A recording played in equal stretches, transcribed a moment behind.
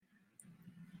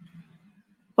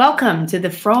Welcome to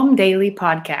the Fromm Daily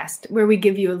Podcast, where we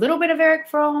give you a little bit of Erich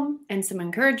Fromm and some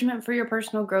encouragement for your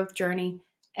personal growth journey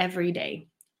every day.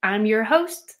 I'm your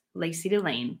host, Lacey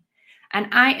Delane, and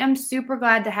I am super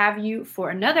glad to have you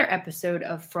for another episode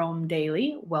of Fromm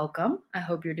Daily. Welcome. I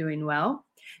hope you're doing well.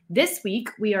 This week,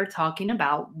 we are talking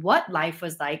about what life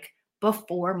was like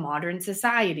before modern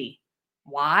society.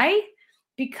 Why?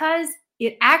 Because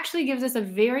it actually gives us a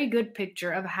very good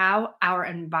picture of how our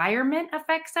environment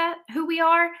affects who we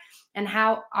are and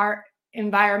how our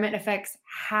environment affects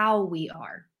how we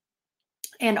are.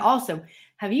 And also,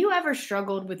 have you ever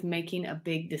struggled with making a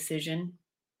big decision?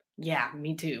 Yeah,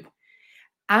 me too.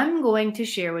 I'm going to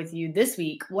share with you this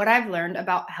week what I've learned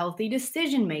about healthy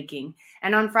decision making.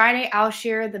 And on Friday, I'll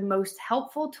share the most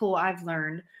helpful tool I've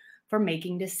learned for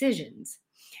making decisions.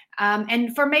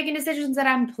 And for making decisions that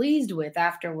I'm pleased with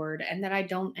afterward and that I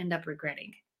don't end up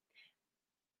regretting.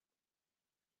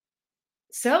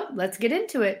 So let's get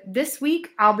into it. This week,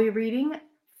 I'll be reading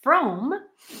from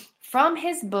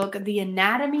his book, The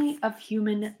Anatomy of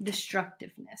Human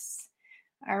Destructiveness.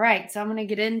 All right, so I'm going to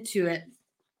get into it.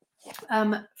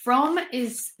 Fromm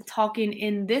is talking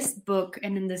in this book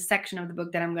and in this section of the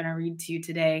book that I'm going to read to you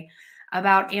today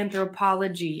about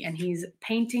anthropology, and he's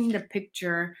painting the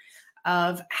picture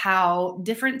of how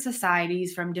different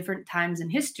societies from different times in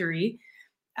history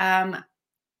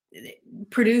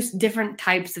produce different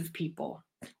types of people.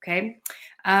 Okay.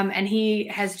 And he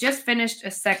has just finished a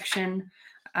section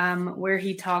where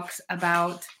he talks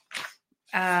about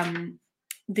the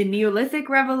Neolithic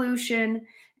Revolution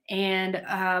and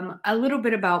a little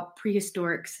bit about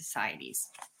prehistoric societies.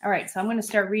 All right. So I'm going to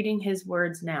start reading his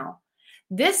words now.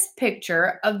 This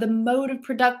picture of the mode of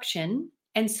production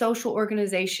and social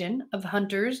organization of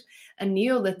hunters and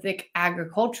Neolithic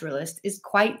agriculturalists is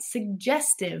quite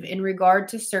suggestive in regard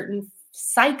to certain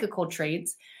psychical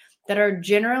traits that are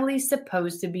generally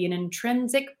supposed to be an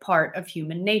intrinsic part of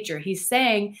human nature. He's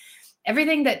saying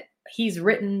everything that he's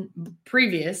written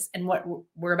previous and what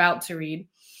we're about to read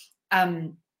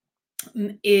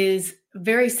is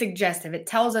very suggestive. It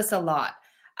tells us a lot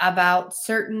about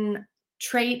certain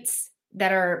traits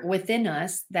that are within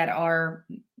us that are,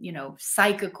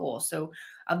 psychical. So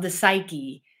of the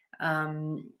psyche,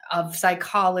 of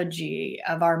psychology,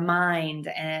 of our mind,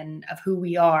 and of who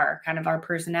we are, kind of our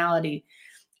personality.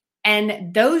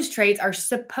 And those traits are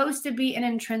supposed to be an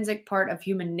intrinsic part of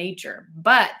human nature.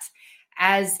 But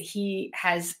as he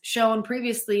has shown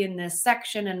previously in this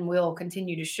section and will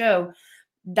continue to show,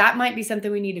 that might be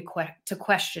something we need to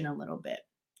question a little bit.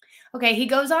 Okay, he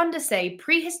goes on to say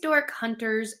prehistoric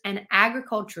hunters and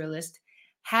agriculturalists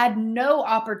had no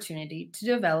opportunity to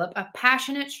develop a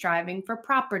passionate striving for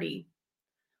property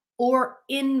or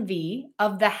envy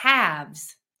of the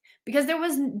haves because there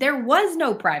was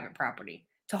no private property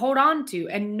to hold on to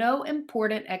and no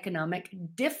important economic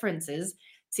differences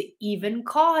to even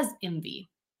cause envy.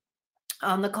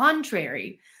 On the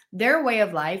contrary, their way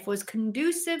of life was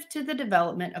conducive to the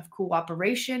development of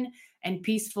cooperation and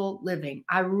peaceful living.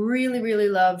 I really, really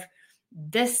love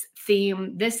this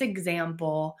theme, this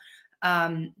example,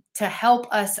 to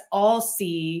help us all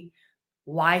see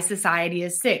why society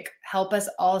is sick, help us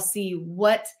all see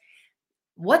what's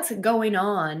going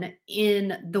on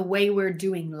in the way we're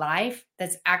doing life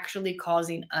that's actually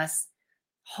causing us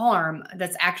harm,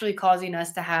 that's actually causing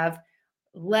us to have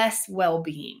less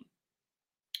well-being.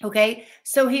 Okay,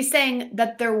 so he's saying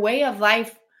that their way of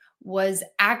life was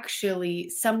actually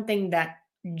something that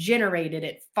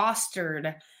it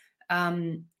fostered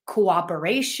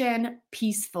cooperation,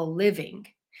 peaceful living.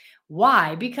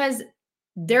 Why? Because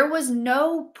there was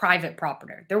no private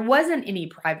property. There wasn't any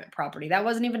private property. That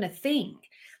wasn't even a thing.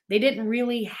 They didn't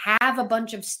really have a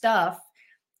bunch of stuff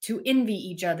to envy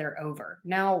each other over.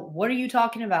 Now, what are you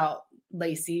talking about,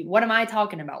 Lacey? What am I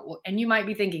talking about? And you might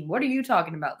be thinking, what are you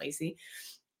talking about, Lacey?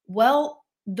 Well,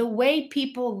 the way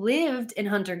people lived in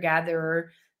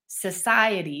hunter-gatherer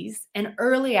societies and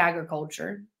early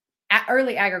agricultural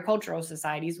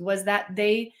societies was that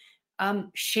they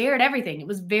shared everything. It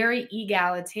was very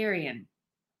egalitarian.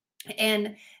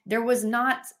 And there was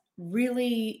not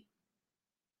really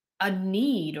a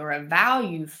need or a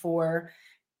value for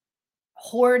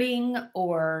hoarding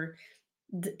or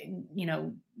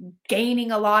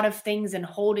gaining a lot of things and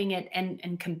holding it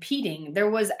and competing. There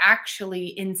was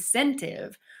actually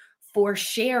incentive for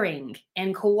sharing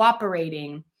and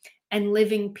cooperating and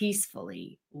living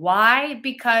peacefully. Why?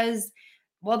 Because,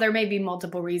 well, there may be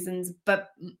multiple reasons,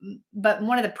 but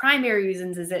one of the primary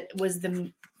reasons is it was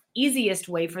the easiest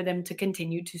way for them to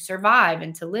continue to survive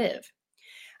and to live.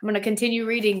 I'm going to continue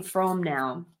reading from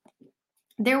now.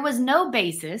 There was no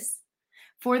basis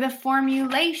for the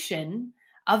formulation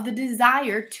of the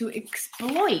desire to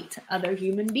exploit other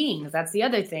human beings. That's the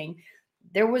other thing.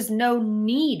 There was no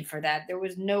need for that. There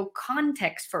was no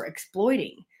context for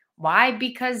exploiting. Why?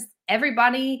 Because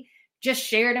everybody just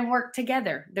shared and worked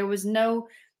together. There was no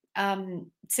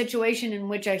situation in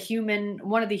which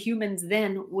one of the humans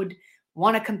then would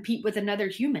want to compete with another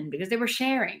human because they were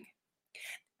sharing.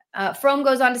 Fromm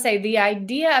goes on to say, the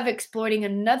idea of exploiting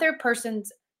another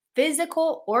person's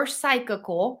physical or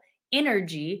psychical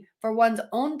energy for one's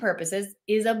own purposes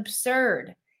is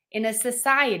absurd in a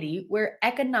society where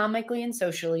economically and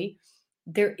socially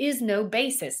there is no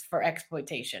basis for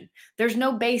exploitation. There's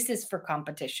no basis for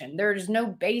competition. There's no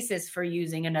basis for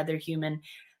using another human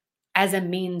as a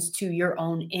means to your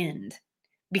own end.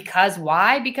 Because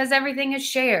why? Because everything is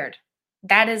shared.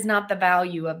 That is not the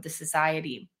value of the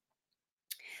society.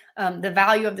 The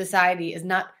value of the society is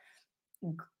not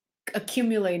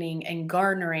accumulating and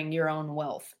garnering your own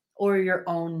wealth or your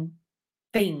own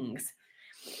things.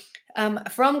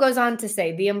 Fromm goes on to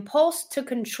say, the impulse to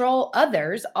control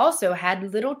others also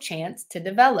had little chance to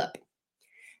develop.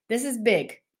 This is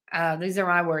big. These are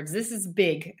my words. This is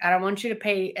big. And I want you to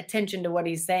pay attention to what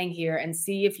he's saying here and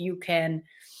see if you can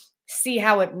see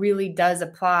how it really does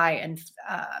apply and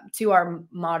to our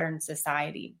modern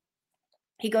society.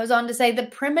 He goes on to say the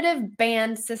primitive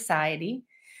band society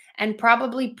and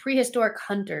probably prehistoric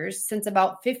hunters since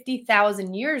about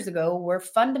 50,000 years ago were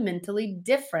fundamentally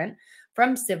different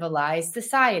from civilized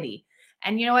society.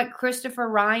 And you know what? Christopher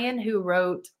Ryan, who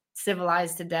wrote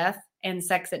Civilized to Death and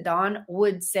Sex at Dawn,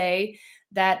 would say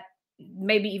that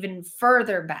maybe even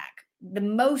further back, the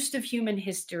most of human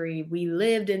history, we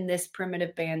lived in this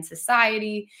primitive band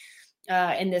society,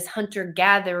 in this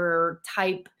hunter-gatherer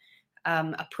type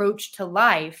approach to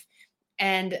life.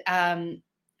 And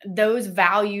those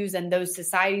values and those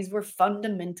societies were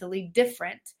fundamentally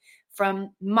different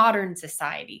from modern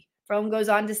society. Fromm goes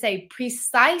on to say,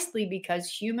 precisely because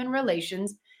human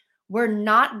relations were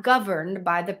not governed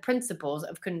by the principles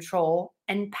of control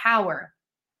and power.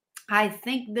 I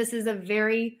think this is a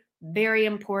very, very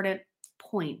important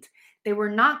point. They were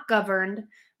not governed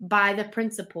by the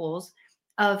principles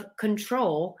of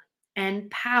control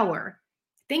and power.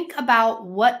 Think about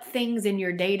what things in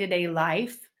your day-to-day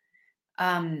life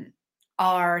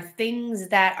are things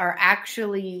that are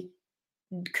actually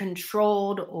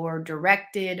controlled or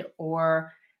directed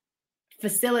or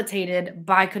facilitated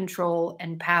by control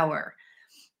and power.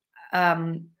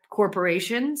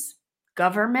 Corporations,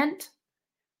 government,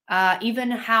 even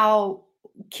how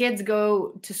kids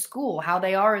go to school, how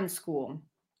they are in school.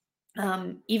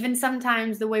 Even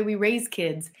sometimes the way we raise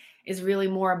kids is really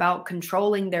more about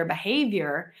controlling their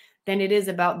behavior than it is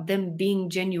about them being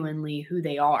genuinely who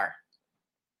they are.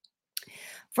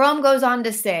 Fromm goes on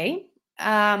to say,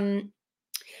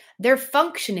 their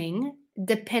functioning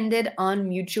depended on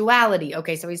mutuality.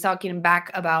 Okay, so he's talking back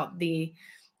about the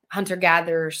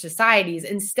hunter-gatherer societies.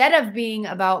 Instead of being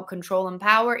about control and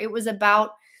power, it was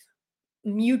about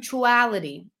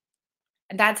mutuality.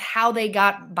 That's how they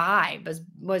got by,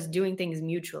 was doing things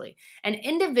mutually. An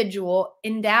individual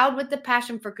endowed with the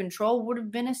passion for control would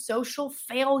have been a social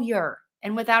failure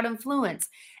and without influence.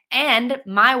 And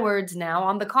my words now,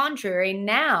 on the contrary,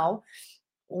 now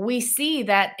we see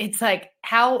that it's like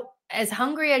how as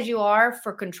hungry as you are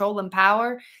for control and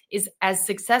power is as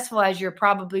successful as you're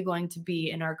probably going to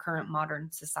be in our current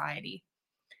modern society.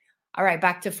 All right,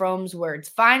 back to Fromm's words.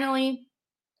 Finally,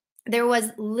 there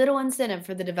was little incentive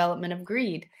for the development of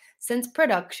greed, since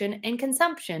production and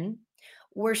consumption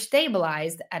were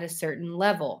stabilized at a certain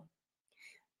level.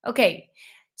 Okay,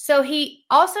 so he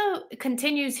also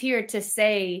continues here to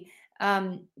say,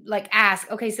 ask,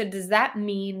 okay, so does that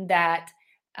mean that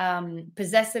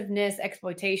possessiveness,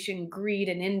 exploitation, greed,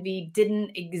 and envy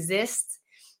didn't exist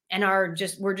and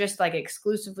were just like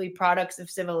exclusively products of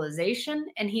civilization?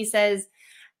 And he says,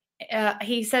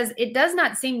 it does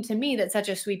not seem to me that such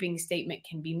a sweeping statement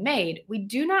can be made. We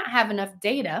do not have enough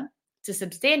data to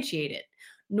substantiate it,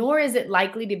 nor is it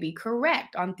likely to be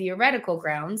correct on theoretical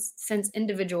grounds, since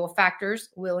individual factors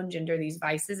will engender these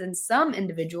vices in some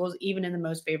individuals, even in the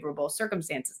most favorable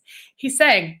circumstances. He's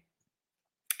saying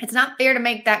it's not fair to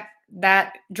make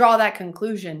draw that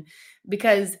conclusion,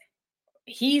 because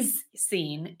he's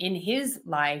seen in his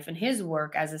life and his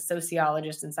work as a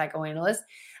sociologist and psychoanalyst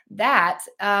that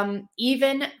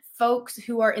even folks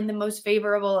who are in the most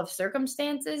favorable of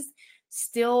circumstances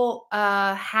still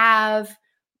have,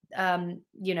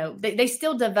 they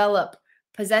still develop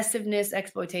possessiveness,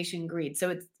 exploitation, greed.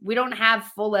 So we don't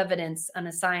have full evidence on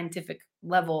a scientific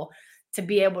level to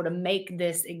be able to make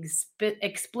this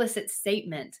explicit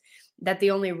statement that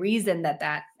the only reason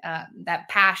that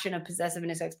passion of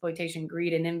possessiveness, exploitation,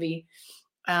 greed, and envy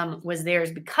was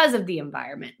theirs because of the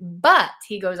environment. But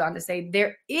he goes on to say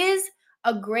there is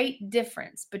a great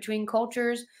difference between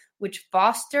cultures which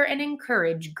foster and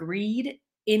encourage greed,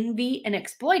 envy, and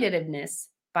exploitativeness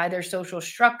by their social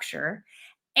structure,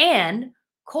 and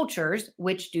cultures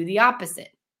which do the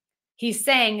opposite. He's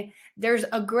saying there's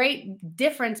a great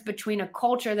difference between a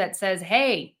culture that says,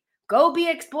 hey, go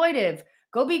be exploitive,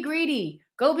 go be greedy,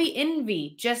 go be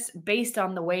envy, just based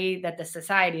on the way that the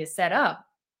society is set up,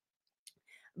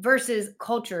 versus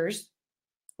cultures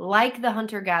like the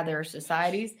hunter-gatherer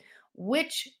societies,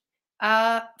 which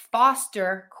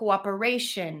foster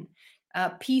cooperation,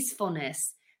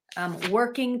 peacefulness,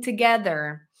 working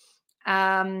together,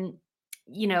 and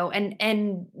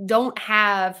don't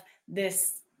have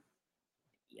this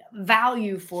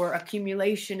value for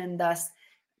accumulation and thus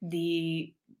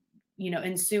the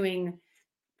ensuing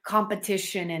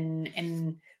competition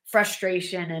and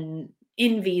frustration and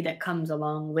envy that comes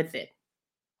along with it.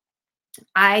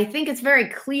 I think it's very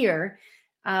clear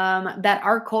that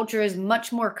our culture is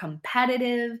much more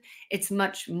competitive. It's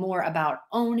much more about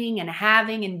owning and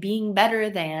having and being better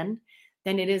than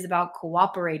it is about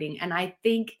cooperating. And I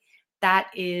think that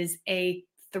is a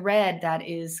thread that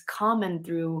is common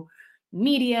through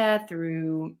media,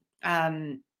 through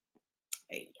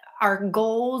our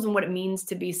goals and what it means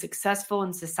to be successful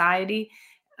in society.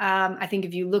 I think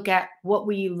if you look at what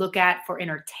we look at for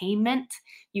entertainment,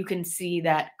 you can see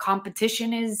that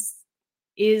competition is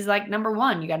like number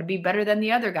one. You got to be better than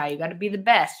the other guy. You got to be the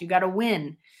best. You got to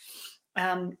win.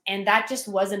 And that just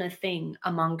wasn't a thing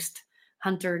amongst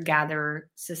hunter-gatherer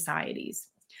societies.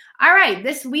 All right,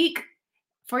 this week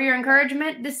for your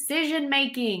encouragement,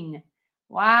 decision-making.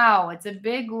 Wow, it's a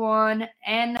big one.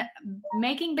 And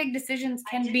making big decisions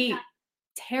can be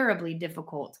terribly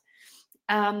difficult.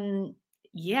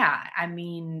 Yeah, I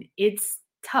mean, it's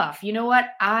tough. You know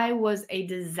what? I was a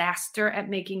disaster at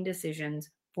making decisions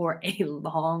for a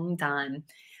long time.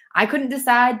 I couldn't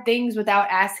decide things without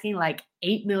asking like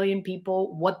 8 million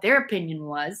people what their opinion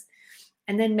was,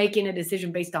 and then making a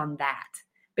decision based on that,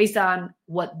 based on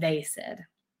what they said.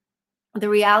 The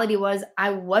reality was I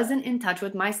wasn't in touch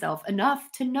with myself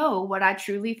enough to know what I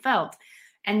truly felt,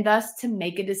 and thus to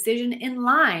make a decision in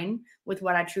line with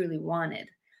what I truly wanted.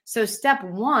 So step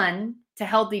one to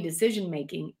healthy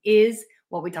decision-making is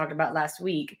what we talked about last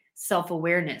week,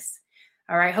 self-awareness.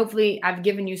 All right. Hopefully I've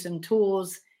given you some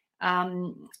tools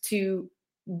to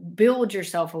build your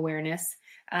self-awareness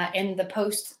in the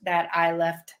post that I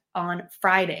left on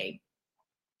Friday.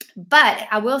 But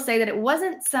I will say that it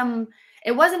wasn't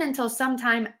until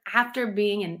sometime after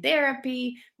being in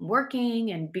therapy,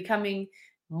 working, and becoming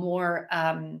more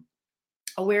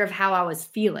aware of how I was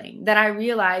feeling that I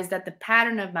realized that the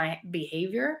pattern of my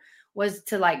behavior was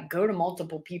to like go to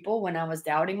multiple people when I was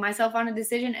doubting myself on a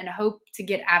decision and hope to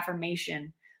get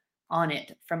affirmation on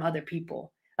it from other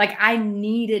people. Like I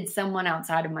needed someone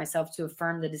outside of myself to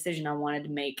affirm the decision I wanted to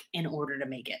make in order to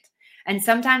make it. And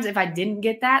sometimes if I didn't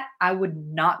get that, I would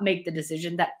not make the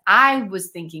decision that I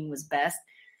was thinking was best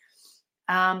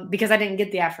because I didn't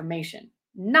get the affirmation.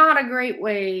 Not a great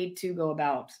way to go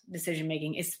about decision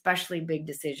making, especially big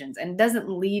decisions, and doesn't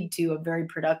lead to a very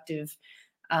productive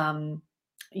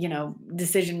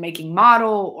decision making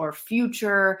model or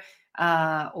future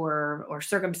or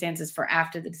circumstances for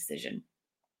after the decision.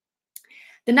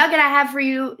 The nugget I have for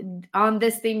you on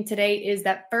this theme today is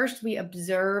that first we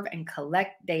observe and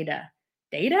collect data.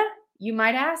 Data, you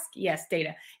might ask? Yes,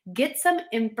 data. Get some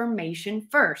information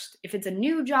first. If it's a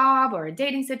new job or a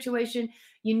dating situation,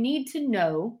 you need to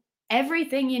know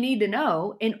everything you need to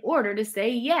know in order to say,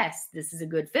 yes, this is a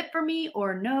good fit for me,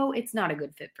 or no, it's not a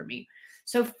good fit for me.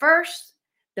 So first,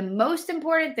 the most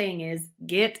important thing is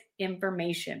get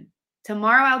information.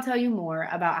 Tomorrow, I'll tell you more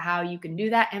about how you can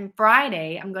do that. And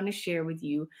Friday, I'm going to share with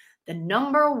you the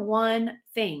number one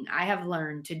thing I have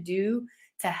learned to do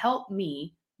to help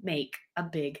me make a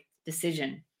big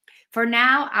decision. For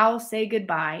now, I'll say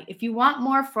goodbye. If you want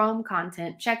more Fromm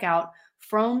content, check out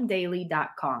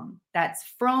frommdaily.com. That's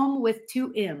Fromm with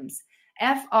 2 M's,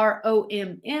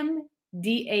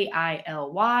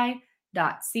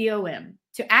 FROMMDAILY.com.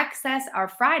 To access our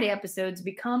Friday episodes,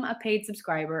 become a paid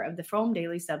subscriber of the Fromm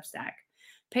Daily Substack.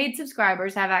 Paid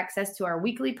subscribers have access to our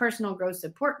weekly personal growth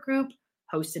support group,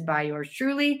 hosted by yours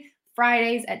truly,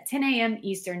 Fridays at 10 a.m.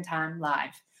 Eastern Time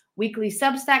live. Weekly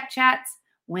Substack chats,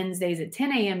 Wednesdays at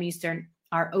 10 a.m. Eastern,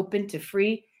 are open to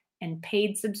free and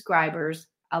paid subscribers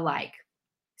alike.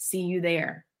 See you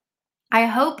there. I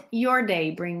hope your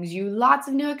day brings you lots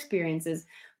of new experiences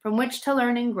from which to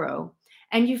learn and grow,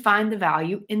 and you find the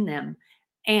value in them.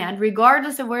 And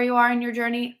regardless of where you are in your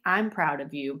journey, I'm proud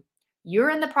of you.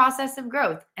 You're in the process of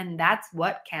growth, and that's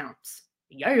what counts.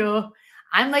 Yeah.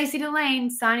 I'm Lacey Delane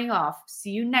signing off.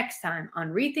 See you next time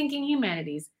on Rethinking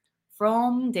Humanities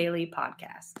from Daily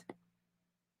Podcast.